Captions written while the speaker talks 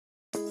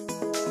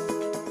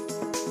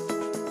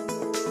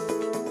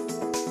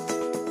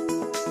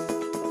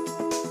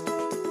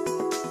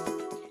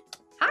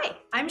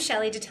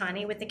Shelly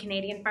Dattani with the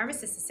Canadian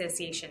Pharmacists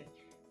Association.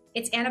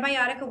 It's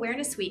Antibiotic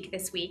Awareness Week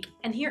this week,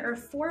 and here are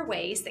 4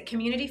 ways that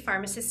community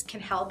pharmacists can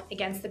help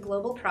against the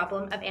global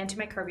problem of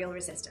antimicrobial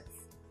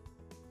resistance.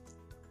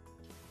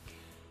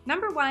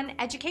 Number 1,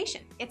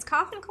 education. It's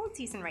cough and cold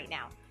season right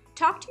now.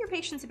 Talk to your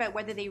patients about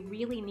whether they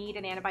really need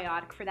an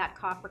antibiotic for that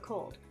cough or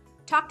cold.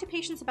 Talk to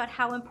patients about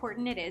how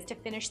important it is to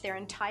finish their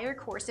entire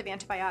course of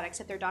antibiotics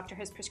that their doctor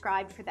has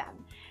prescribed for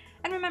them.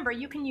 And remember,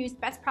 you can use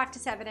best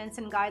practice evidence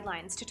and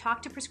guidelines to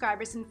talk to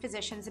prescribers and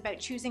physicians about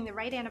choosing the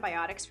right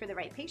antibiotics for the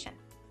right patient.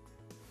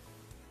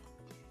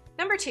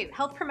 Number 2,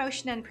 health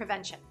promotion and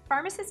prevention.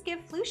 Pharmacists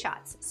give flu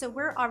shots, so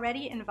we're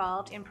already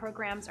involved in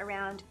programs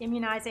around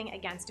immunizing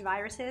against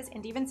viruses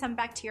and even some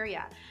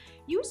bacteria.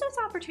 Use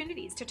those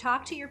opportunities to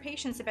talk to your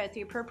patients about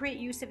the appropriate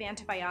use of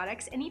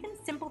antibiotics and even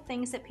simple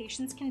things that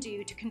patients can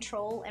do to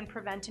control and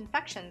prevent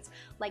infections,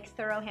 like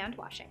thorough hand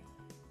washing.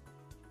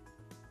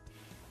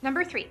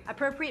 Number 3,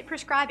 appropriate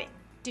prescribing.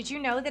 Did you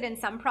know that in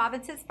some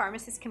provinces,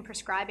 pharmacists can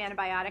prescribe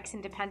antibiotics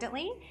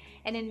independently?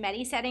 And in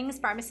many settings,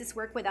 pharmacists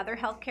work with other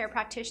healthcare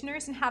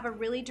practitioners and have a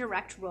really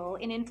direct role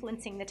in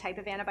influencing the type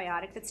of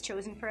antibiotic that's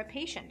chosen for a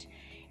patient.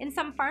 In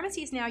some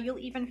pharmacies now, you'll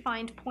even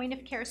find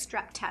point-of-care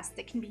strep tests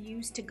that can be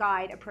used to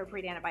guide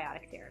appropriate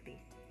antibiotic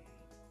therapy.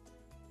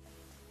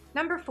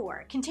 Number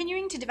 4,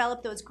 continuing to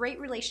develop those great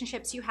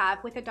relationships you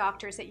have with the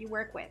doctors that you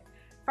work with.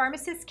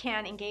 Pharmacists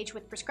can engage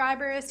with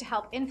prescribers to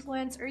help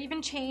influence or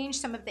even change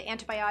some of the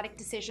antibiotic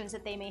decisions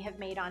that they may have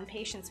made on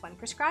patients when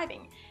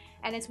prescribing.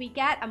 And as we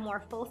get a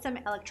more fulsome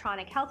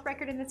electronic health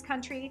record in this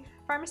country,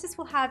 pharmacists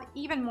will have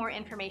even more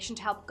information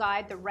to help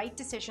guide the right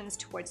decisions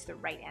towards the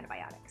right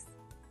antibiotics.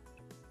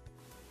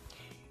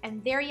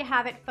 And there you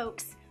have it,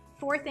 folks.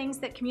 4 things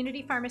that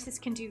community pharmacists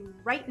can do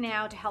right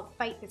now to help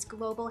fight this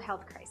global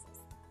health crisis.